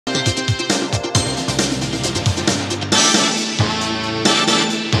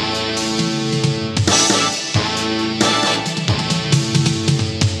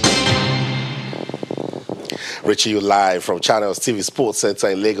Reaching you live from Channels TV Sports Center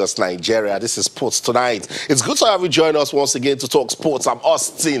in Lagos, Nigeria. This is Sports Tonight. It's good to have you join us once again to talk sports. I'm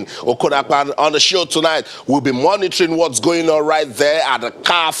Austin Okonakpan. On the show tonight, we'll be monitoring what's going on right there at the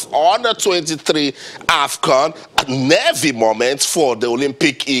CAF Under 23 AFCON. Nervy moment for the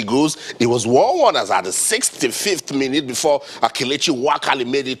Olympic Eagles. It was 1-1 as at the 65th minute before Kelechi Nwakali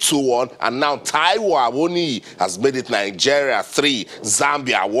made it 2-1. And now Taiwo Awoniyi has made it Nigeria 3,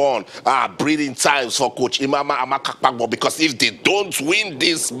 Zambia 1. Breathing times for Coach Imama Amakakpagbo, because if they don't win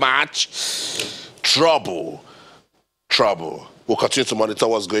this match, trouble. We'll continue to monitor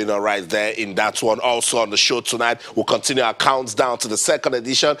what's going on right there in that one. Also on the show tonight, we'll continue our countdown to the second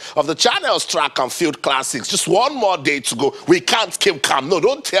edition of the Channels Track and Field Classics. Just one more day to go. We can't keep calm. No,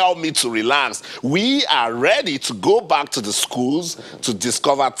 don't tell me to relax. We are ready to go back to the schools to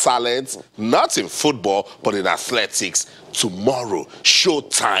discover talent, not in football, but in athletics. Tomorrow,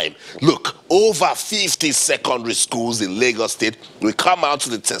 showtime. Look, over 50 secondary schools in Lagos State will come out to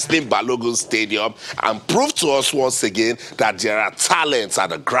the Teslim Balogun Stadium and prove to us once again that there are talents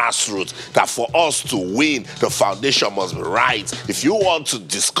at the grassroots, that for us to win, the foundation must be right. If you want to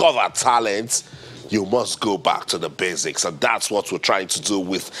discover talent, you must go back to the basics, and that's what we're trying to do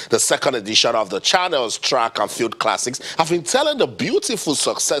with the second edition of the Channels Track and Field Classics. I've been telling the beautiful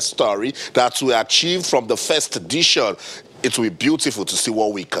success story that we achieved from the first edition. It will be beautiful to see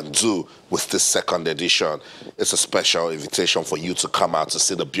what we can do with this second edition. It's a special invitation for you to come out to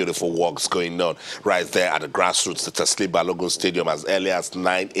see the beautiful works going on right there at the grassroots, the Teslim Balogun Stadium, as early as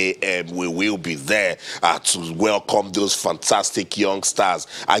 9 a.m. We will be there to welcome those fantastic youngsters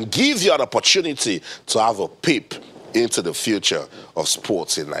and give you an opportunity to have a peep into the future of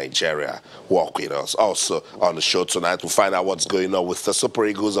sports in Nigeria. Walk with us. Also on the show tonight, we'll find out what's going on with the Super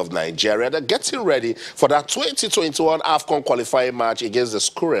Eagles of Nigeria. They're getting ready for that 2021 AFCON qualifying match against the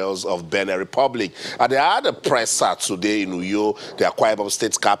Squirrels of Benin Republic. And they had a presser today in Uyo, the Akwa Ibom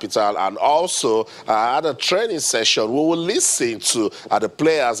State capital, and also had a training session. We will listen to the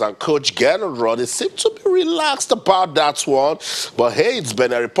players and Coach General. They seem to be relaxed about that one. But hey, it's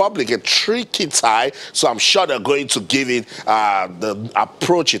Benin Republic, a tricky tie, so I'm sure they're going to give it the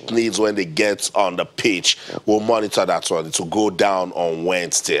approach it needs when they get on the pitch. We'll monitor that one. It will go down on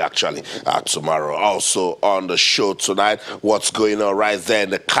Wednesday, actually, tomorrow. Also on the show tonight, what's going on right there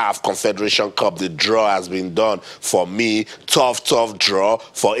in the CAF Confederation Cup. The draw has been done for me. Tough draw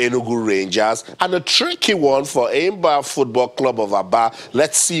for Enugu Rangers, and a tricky one for Eimba Football Club of Aba.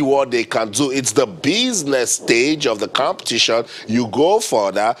 Let's see what they can do. It's the business stage of the competition. You go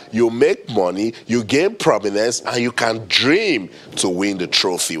further, you make money, you gain prominence, and you can dream to win the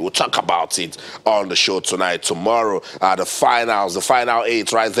trophy. We'll talk about it on the show tonight. Tomorrow, the finals, the final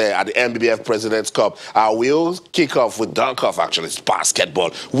 8 right there at the MBBF President's Cup. We'll kick off with dunk-off, actually. It's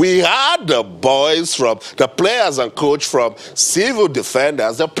basketball. We had the boys from the players and coach from Civil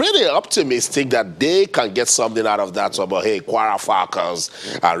Defenders. They're pretty optimistic that they can get something out of that. So, but hey, Kwara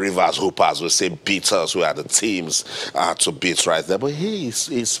Falcons and Rivers Hoopers will say beat us. We are the teams to beat right there. But hey,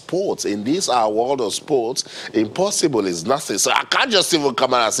 it's sports. In this our world of sports, impossible is nothing. So I can't just even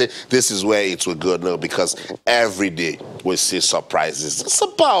come out and say this is where it will go. No, because every day we see surprises. It's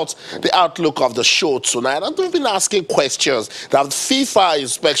about the outlook of the show tonight. And we've been asking questions. The FIFA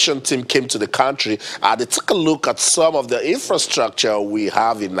inspection team came to the country. They took a look at some of the infrastructure we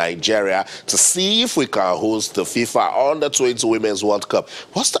have in Nigeria to see if we can host the FIFA Under 20 Women's World Cup.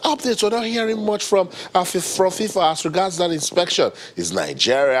 What's the update? We're not hearing much from FIFA as regards that inspection. Is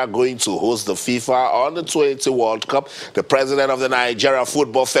Nigeria going to host the FIFA Under 20 World Cup? The president of the Nigeria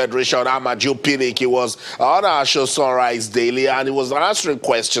Football Federation, Amaju Pinnick, was on our show Sunrise Daily, and he was answering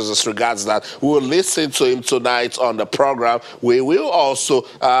questions as regards that. We'll listen to him tonight on the program. We will also,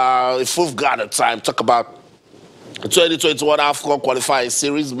 if we've got the time, talk about 2021 AFCON qualifying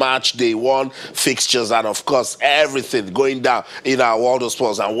series, match day 1, fixtures, and of course everything going down in our world of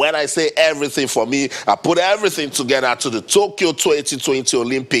sports. And when I say everything, for me, I put everything together to the Tokyo 2020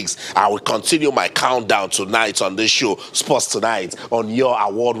 Olympics. I will continue my countdown tonight on this show, Sports Tonight, on your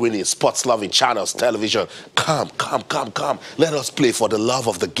award-winning, sports-loving Channels Television. Come. Let us play for the love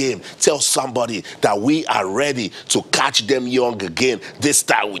of the game. Tell somebody that we are ready to catch them young again. This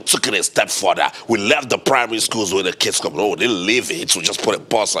time we took it a step further. We left the primary schools with the kids come, oh, they leave it, so just put a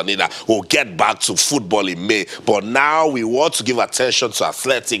pause on it. We'll get back to football in May. But now we want to give attention to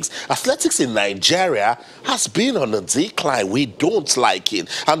athletics. Athletics in Nigeria has been on a decline. We don't like it.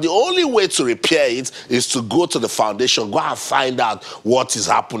 And the only way to repair it is to go to the foundation, go and find out what is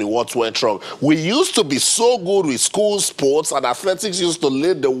happening, what went wrong. We used to be so good with school sports, and athletics used to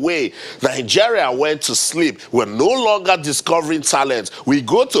lead the way. Nigeria went to sleep. We're no longer discovering talent. We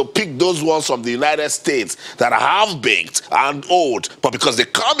go to pick those ones from the United States that are half-baked and old, but because they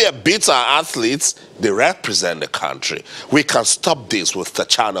come here beat our athletes, they represent the country. We can stop this with the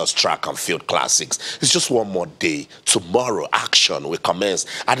Channels Track and Field Classics. It's just one more day. Tomorrow, action will commence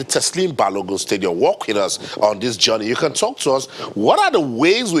at the Teslim Balogun Stadium. Walk with us on this journey. You can talk to us. What are the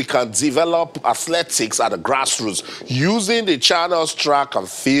ways we can develop athletics at the grassroots using the Channels Track and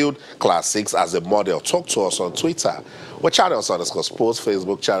Field Classics as a model? Talk to us on Twitter. We're Channels_Sports,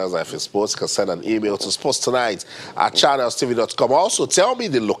 Facebook, Channels-Sports. You can send an email to sportstonight@channelstv.com. Also, tell me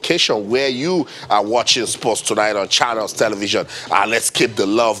the location where you are watching Sports Tonight on Channels Television. Let's keep the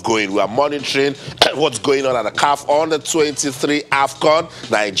love going. We are monitoring what's going on at the CAF Under-23 AFCON.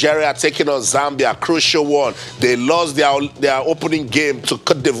 Nigeria taking on Zambia, crucial one. They lost their opening game to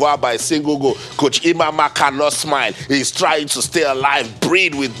Cote d'Ivoire by a single goal. Coach Imama cannot smile. He's trying to stay alive,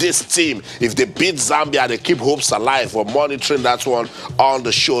 breathe with this team. If they beat Zambia, they keep hopes alive. We're monitoring that one on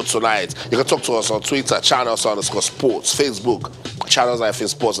the show tonight. You can talk to us on Twitter, Channels_Sports, Facebook,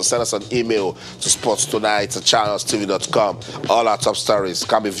 Channels-Sports, and send us an email to sportstonight@channelstv.com. All our top stories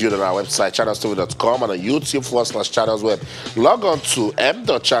can be viewed on our website, channelstv.com, and on YouTube/channelsweb. Log on to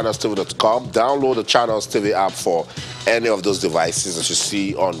m.channelstv.com, download the Channels TV app for any of those devices that you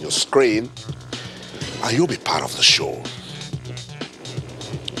see on your screen, and you'll be part of the show.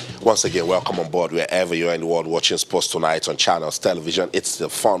 Once again, welcome on board wherever you are in the world watching Sports Tonight on Channels Television. It's the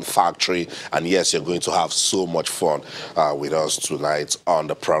fun factory, and yes, you're going to have so much fun with us tonight on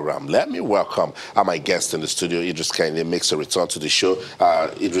the program. Let me welcome my guest in the studio, Idris Kehinde, makes a return to the show.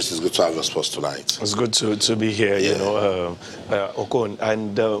 Idris, it's good to have you on Sports Tonight. It's good to be here, Yeah. you know, Okon,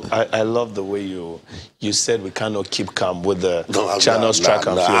 and I love the way you said we cannot keep calm with the Channels Track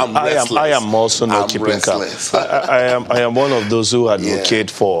and Field. I am also not keeping calm. I am one of those who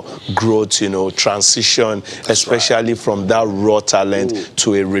advocate for growth, you know, transition, especially from that raw talent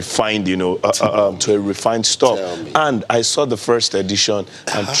to a refined, you know, to a refined stuff. And I saw the first edition,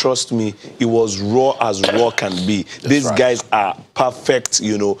 and trust me, it was raw as raw can be. These guys are perfect,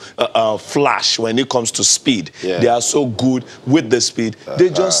 you know, flash when it comes to speed. They are so good with the speed. They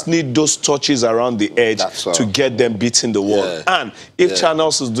just need those touches around the edge to get them beating the wall. And if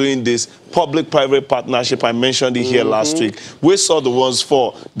Channels is doing this public-private partnership, I mentioned it here last week, we saw the ones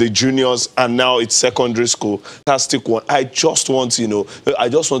for the juniors, and now it's secondary school. Fantastic one. I just want, you know, I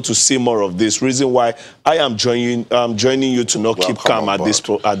just want to see more of this. Reason why I am joining you to not keep calm at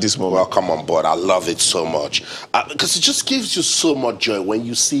this moment. Welcome on board. I love it so much because it just gives you so much joy when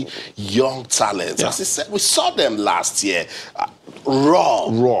you see young talents. As I said, we saw them last year.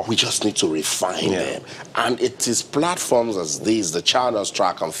 Raw. We just need to refine them. And it is platforms as these, the Channels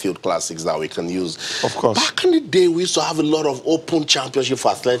Track and Field Classics, that we can use. Of course. Back in the day, we used to have a lot of open championship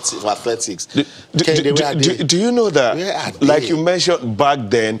for athletics. Do you know that, like you mentioned back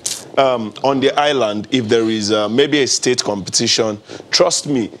then, on the island, if there is maybe a state competition, trust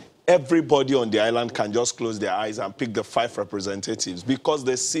me, everybody on the island can just close their eyes and pick the 5 representatives because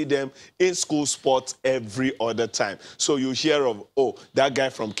they see them in school sports every other time. So you hear of, oh, that guy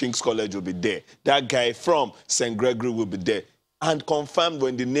from King's College will be there. That guy from St. Gregory will be there. And confirmed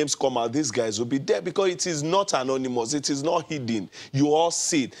when the names come out, these guys will be there because it is not anonymous. It is not hidden. You all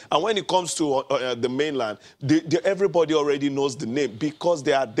see it. And when it comes to the mainland, everybody already knows the name because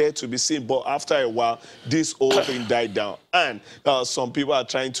they are there to be seen. But after a while, this whole thing died down. And some people are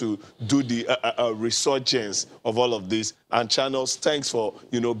trying to do the resurgence of all of this. And Channels, thanks for,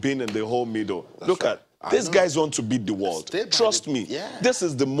 you know, being in the whole middle. Look at these guys want to beat the world. Trust me, this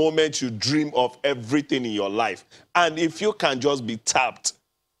is the moment you dream of everything in your life. And if you can just be tapped,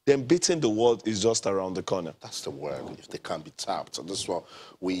 then beating the world is just around the corner. That's the word, if they can be tapped. And this is what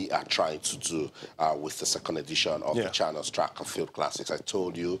we are trying to do with the second edition of the Channels Track and Field Classics. I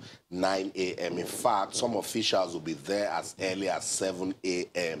told you, 9 a.m. In fact, some officials will be there as early as 7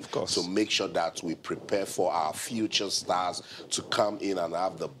 a.m. to make sure that we prepare for our future stars to come in and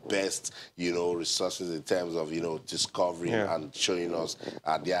have the best, you know, resources in terms of, you know, discovering and showing us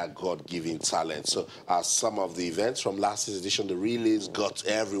their God-given talent. So some of the events from last year's edition, the relays got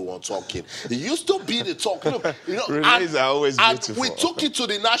every everyone talking. It used to be the talk. Look, you know, relays are always beautiful. And we took it to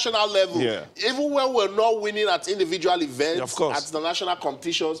the national level. Yeah. Even when we're not winning at individual events, of course, at the national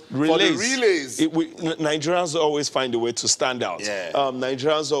competitions, relays. for the relays. Nigerians always find a way to stand out. Yeah.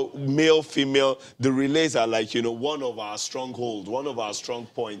 Nigerians are male, female. The relays are like, you know, one of our strongholds, one of our strong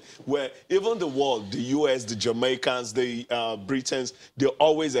points, where even the world, the US, the Jamaicans, the Britons, they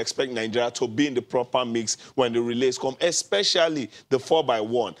always expect Nigeria to be in the proper mix when the relays come, especially the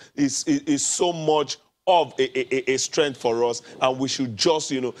 4x1. Is so much of a strength for us, and we should just,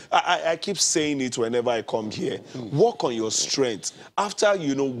 you know, I keep saying it whenever I come here, work on your strength. After,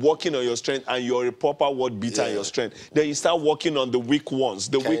 you know, working on your strength and you're a proper word beater on your strength, then you start working on the weak ones,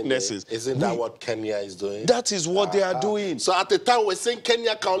 the weaknesses. Isn't that what Kenya is doing? That is what they are doing. So at the time, we're saying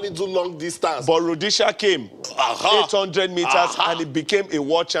Kenya can only do long distance. But Rhodesia came, 800 meters, and he became a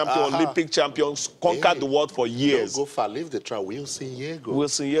world champion, Olympic champion, conquered the world for years. Go far, leave the track. Wilson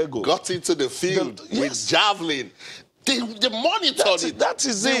Yego got into the field with javelin. They monitored it. That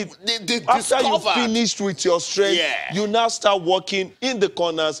is it. They After discovered. you finished with your strength, you now start working in the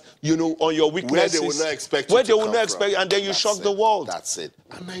corners, you know, on your weaknesses. Where they will not expect Where they will not expect, and then you shock the world. That's it.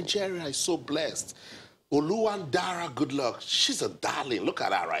 And Nigeria is so blessed. Oluwandara, good luck. She's a darling. Look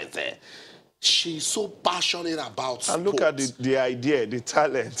at her right there. She's so passionate about sport. And look at the idea, the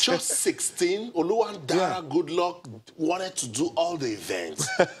talent. Just 16, Oluwandara, good luck, wanted to do all the events.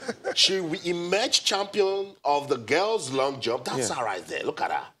 She emerged champion of the girls' long jump. That's her right there. Look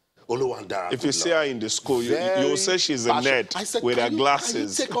at her. Oluwandara. If you see her in the school, you'll say she's a nerd with her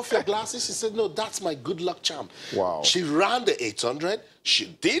glasses. Can you take off your glasses? She said, no, that's my good luck champ. Wow. She ran the 800.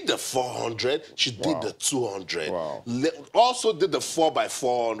 She did the 400. She did the 200. Wow. Also did the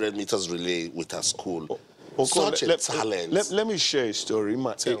 4x400 meters relay with her school. Such a talent. Let me share a story.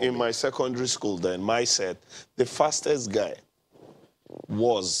 In my secondary school then, my set, the fastest guy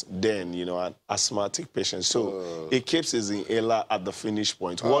was then, you know, an asthmatic patient. So he keeps his inhaler at the finish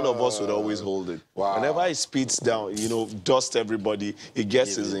point. One of us would always hold it. Wow. Whenever he speeds down, you know, dust everybody, he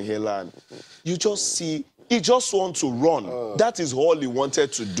gets his inhaler. And you just see, he just wants to run. That is all he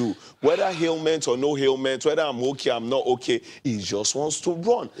wanted to do. Whether ailment or no ailment, whether I'm okay, I'm not okay, he just wants to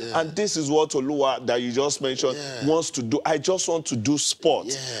run. And this is what Olua, that you just mentioned, wants to do. I just want to do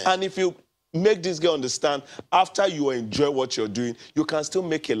sport. And if you make this girl understand, after you enjoy what you're doing, you can still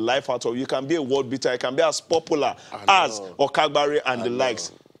make a life out of it. You can be a world beater. You can be as popular as Okagbare and the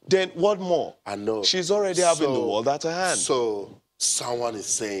likes. Then what more? I know. She's already having the world at her hand. So someone is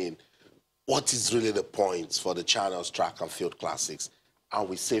saying, what is really the point for the Channels Track and Field Classics? And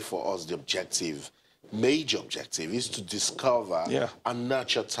we say for us the objective, major objective, is to discover and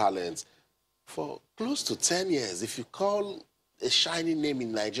nurture talent for close to 10 years. If you call a shining name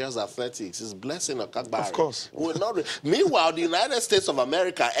in Nigeria's athletics, is Blessing Okagbare. Of course. We're not Meanwhile, the United States of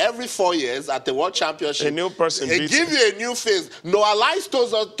America, every 4 years at the World Championship, a new person they give you a new face. Noah Lyles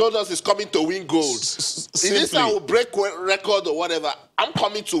told us he's coming to win gold. Is this I will break record or whatever? I'm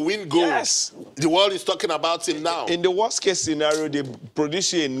coming to win gold. Yes. The world is talking about him now. In the worst case scenario, they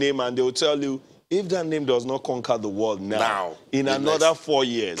produce you a name and they will tell you, if that name does not conquer the world now in another 4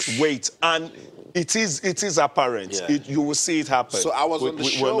 years, wait. And it is apparent. You will see it happen. So I was on the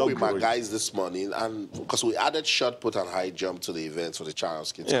show with my guys this morning, and because we added shot put and high jump to the event for the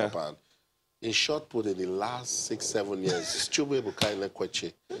Channels Kids Cup, and in shot put in the last 6-7 years, Chube Bukaile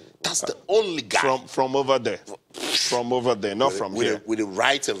Kweche. That's the only guy from over there. From over there, not from here. With the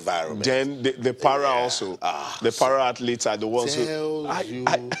right environment. Then the para also. The para athletes are the ones who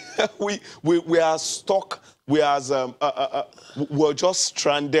we are stuck. We're just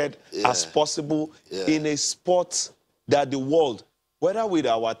stranded as possible in a sport that the world, whether with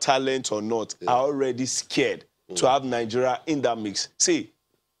our talent or not, are already scared to have Nigeria in that mix. See,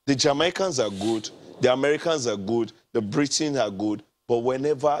 the Jamaicans are good, the Americans are good, the British are good, but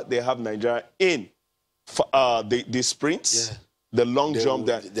whenever they have Nigeria in the sprints, the long jump,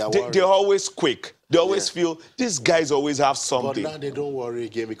 they're always quick. They always feel these guys always have something. But now they don't worry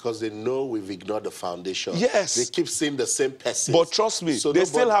again because they know we've ignored the foundation. Yes. They keep seeing the same person. But trust me, they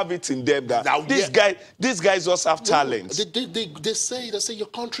still have it in them that these guys just have talent. They say your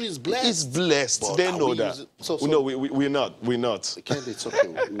country is blessed. It's blessed. But they know that. No, we're not. We're not. It's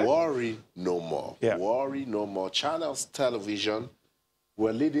okay. Worry no more. Worry no more. Channels Television,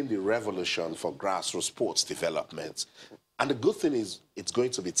 we're leading the revolution for grassroots sports development. And the good thing is, it's going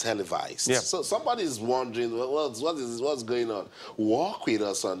to be televised. So somebody's wondering, what's going on? Walk with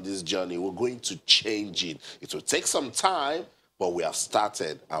us on this journey. We're going to change it. It will take some time, but we have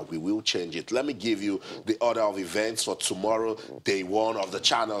started and we will change it. Let me give you the order of events for tomorrow, day one of the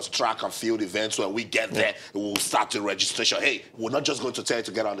channel's track and field events. When we get there, we'll start the registration. Hey, we're not just going to tell you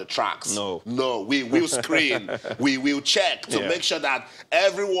to get on the tracks. No, we will screen. We will check to make sure that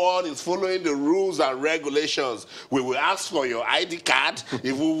everyone is following the rules and regulations. We will ask for your ID card.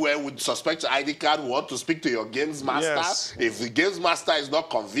 If we suspect your ID card, we want to speak to your games master. If the games master is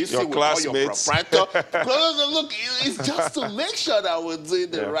not convincing, we call your proprietor. Look, it's just to make sure that we're doing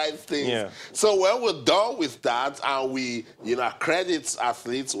the right things. So when we're done with that and we, accredit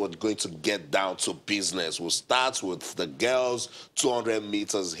athletes, we're going to get down to business. We'll start with the girls 200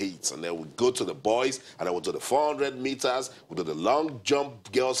 meters heat, and then we'll go to the boys, and then we'll do the 400 meters. We'll do the long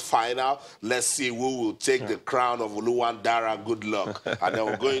jump girls final. Let's see who will take the crown of Uluwandara. Good luck. And then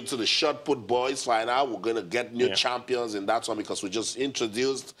we're going to the shot put boys final. We're going to get new champions in that one because we just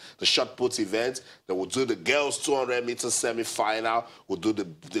introduced the shot put event. Then we'll do the girls 200 meters semi-final. We'll do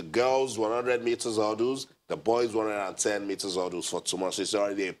the girls 100 meters hurdles, the boys 110 meters hurdles for tomorrow. So it's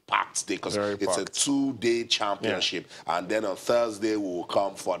already a packed day because it's a 2-day championship. And then on Thursday, we will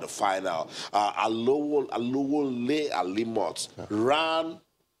come for the final. Alowole Alimot ran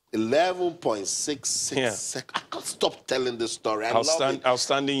 11.66 seconds. I can't stop telling this story. I love it.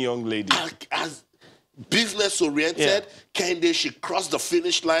 Outstanding young lady. As business-oriented, Kende, she crossed the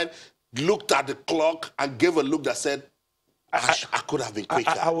finish line, looked at the clock, and gave a look that said, I could have been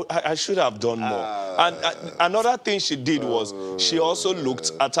quicker. I should have done more. And another thing she did was she also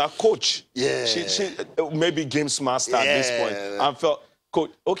looked at her coach. She maybe games master at this point, and felt,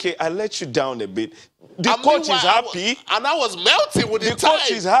 coach, okay, I let you down a bit. The coach is happy. And I was melting with the time.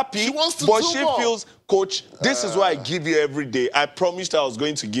 Coach is happy, she wants to but do she more. feels, coach, this is what I give you every day. I promised I was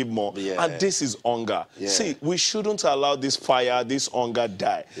going to give more. And this is hunger. See, we shouldn't allow this fire, this hunger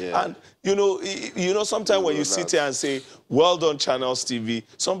die. And, sometimes when you sit here and say, well done, Channels TV,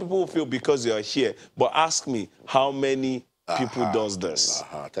 some people will feel because you're here. But ask me, how many people does this?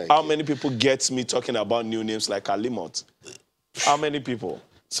 How many people gets me talking about new names like Alimot? How many people?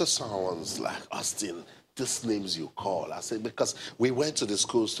 So someone's like, Austin, these names you call. I said, because we went to the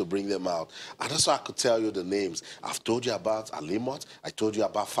schools to bring them out. And that's why I could tell you the names. I've told you about Alimot. I told you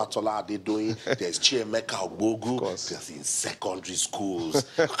about Fatola Adedoyin. There's Chiemeka Ogbogu. There's in secondary schools.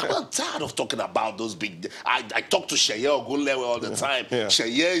 I'm tired of talking about those big... I talk to Sheye Ogunlewe all the time.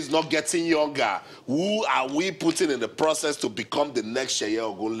 Sheye is not getting younger. Who are we putting in the process to become the next Sheye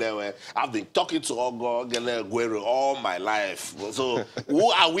Ogunlewe? I've been talking to Ogo Ogele all my life. So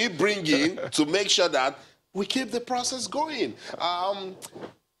who are we bringing to make sure that we keep the process going?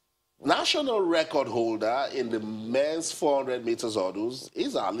 National record holder in the men's 400 meters hurdles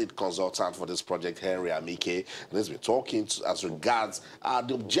is our lead consultant for this project, Henry Amike. And as we're talking as regards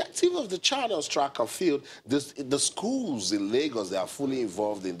the objective of the channel's track and field, the schools in Lagos, they are fully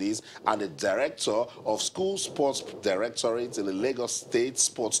involved in this, and the director of School Sports Directorate in the Lagos State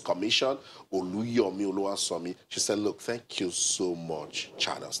Sports Commission, Oluyomi Oluwasomi, she said, look, thank you so much,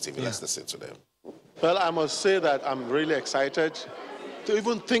 Channels TV. Let's listen to them. Well, I must say that I'm really excited. To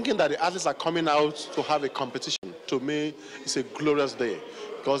even thinking that the athletes are coming out to have a competition, to me, it's a glorious day.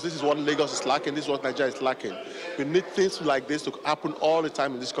 Because this is what Lagos is lacking, this is what Nigeria is lacking. We need things like this to happen all the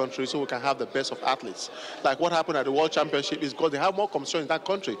time in this country so we can have the best of athletes. Like what happened at the World Championship is because they have more competition in that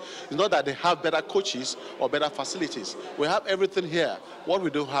country. It's not that they have better coaches or better facilities. We have everything here. What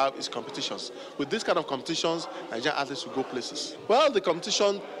we don't have is competitions. With this kind of competitions, Nigerian athletes will go places. Well, the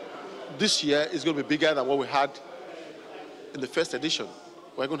competition this year is going to be bigger than what we had in the first edition.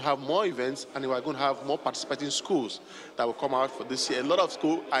 We're going to have more events, and we're going to have more participating schools that will come out for this year. A lot of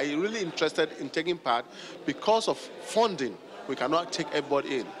schools are really interested in taking part because of funding. We cannot take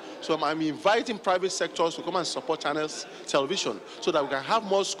everybody in. So I'm inviting private sectors to come and support Channels Television so that we can have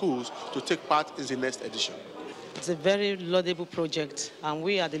more schools to take part in the next edition. It's a very laudable project, and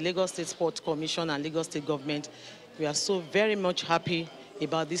we at the Lagos State Sports Commission and Lagos State Government, we are so very much happy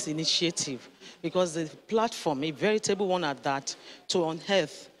about this initiative, because the platform, a veritable one at that, to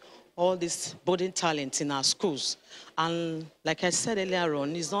unearth all this budding talent in our schools. And like I said earlier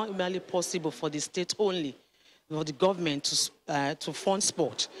on, it's not merely possible for the state only, or the government to fund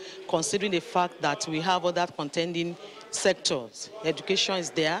sport, considering the fact that we have other contending sectors. Education is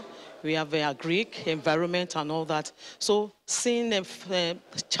there, we have agric, environment and all that. So seeing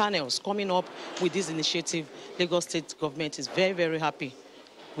channels coming up with this initiative, Lagos State government is very, very happy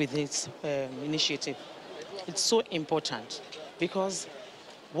with this initiative. It's so important because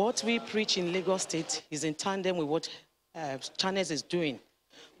what we preach in Lagos State is in tandem with what Channels is doing.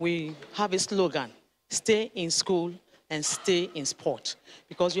 We have a slogan, stay in school, and stay in sport.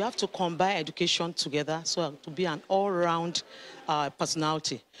 Because you have to combine education together so to be an all-round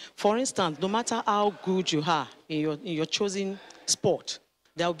personality. For instance, no matter how good you are in your chosen sport,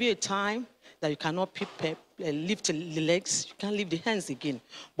 there will be a time that you cannot lift the legs, you can't lift the hands again.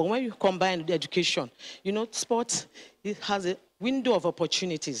 But when you combine the education, you know, sport, it has a window of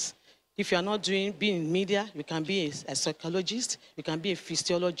opportunities. If you are not being in media, you can be a psychologist, you can be a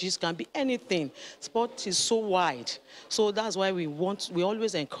physiologist, you can be anything. Sport is so wide. So that's why we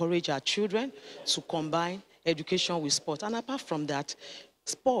always encourage our children to combine education with sport. And apart from that,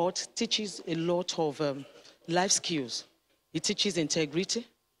 sport teaches a lot of life skills. It teaches integrity,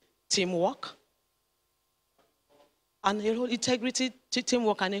 teamwork, and a whole integrity,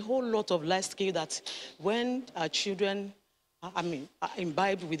 teamwork, and a whole lot of life skills that when our children are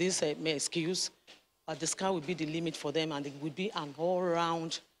imbibed with these skills, the sky will be the limit for them, and it will be an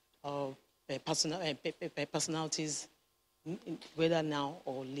all-round personalities, whether now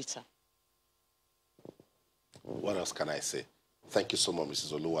or later. What else can I say? Thank you so much,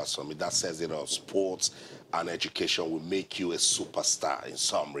 Mrs. Oluwasomi. That says it all. Sports and education will make you a superstar, in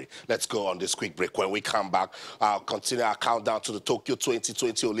summary. Let's go on this quick break. When we come back, I'll continue our countdown to the Tokyo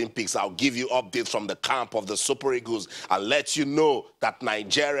 2020 Olympics. I'll give you updates from the camp of the Super Eagles. I'll let you know that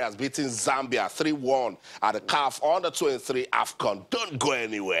Nigeria has beaten Zambia 3-1 at the CAF Under-23 AFCON. Don't go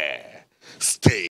anywhere. Stay.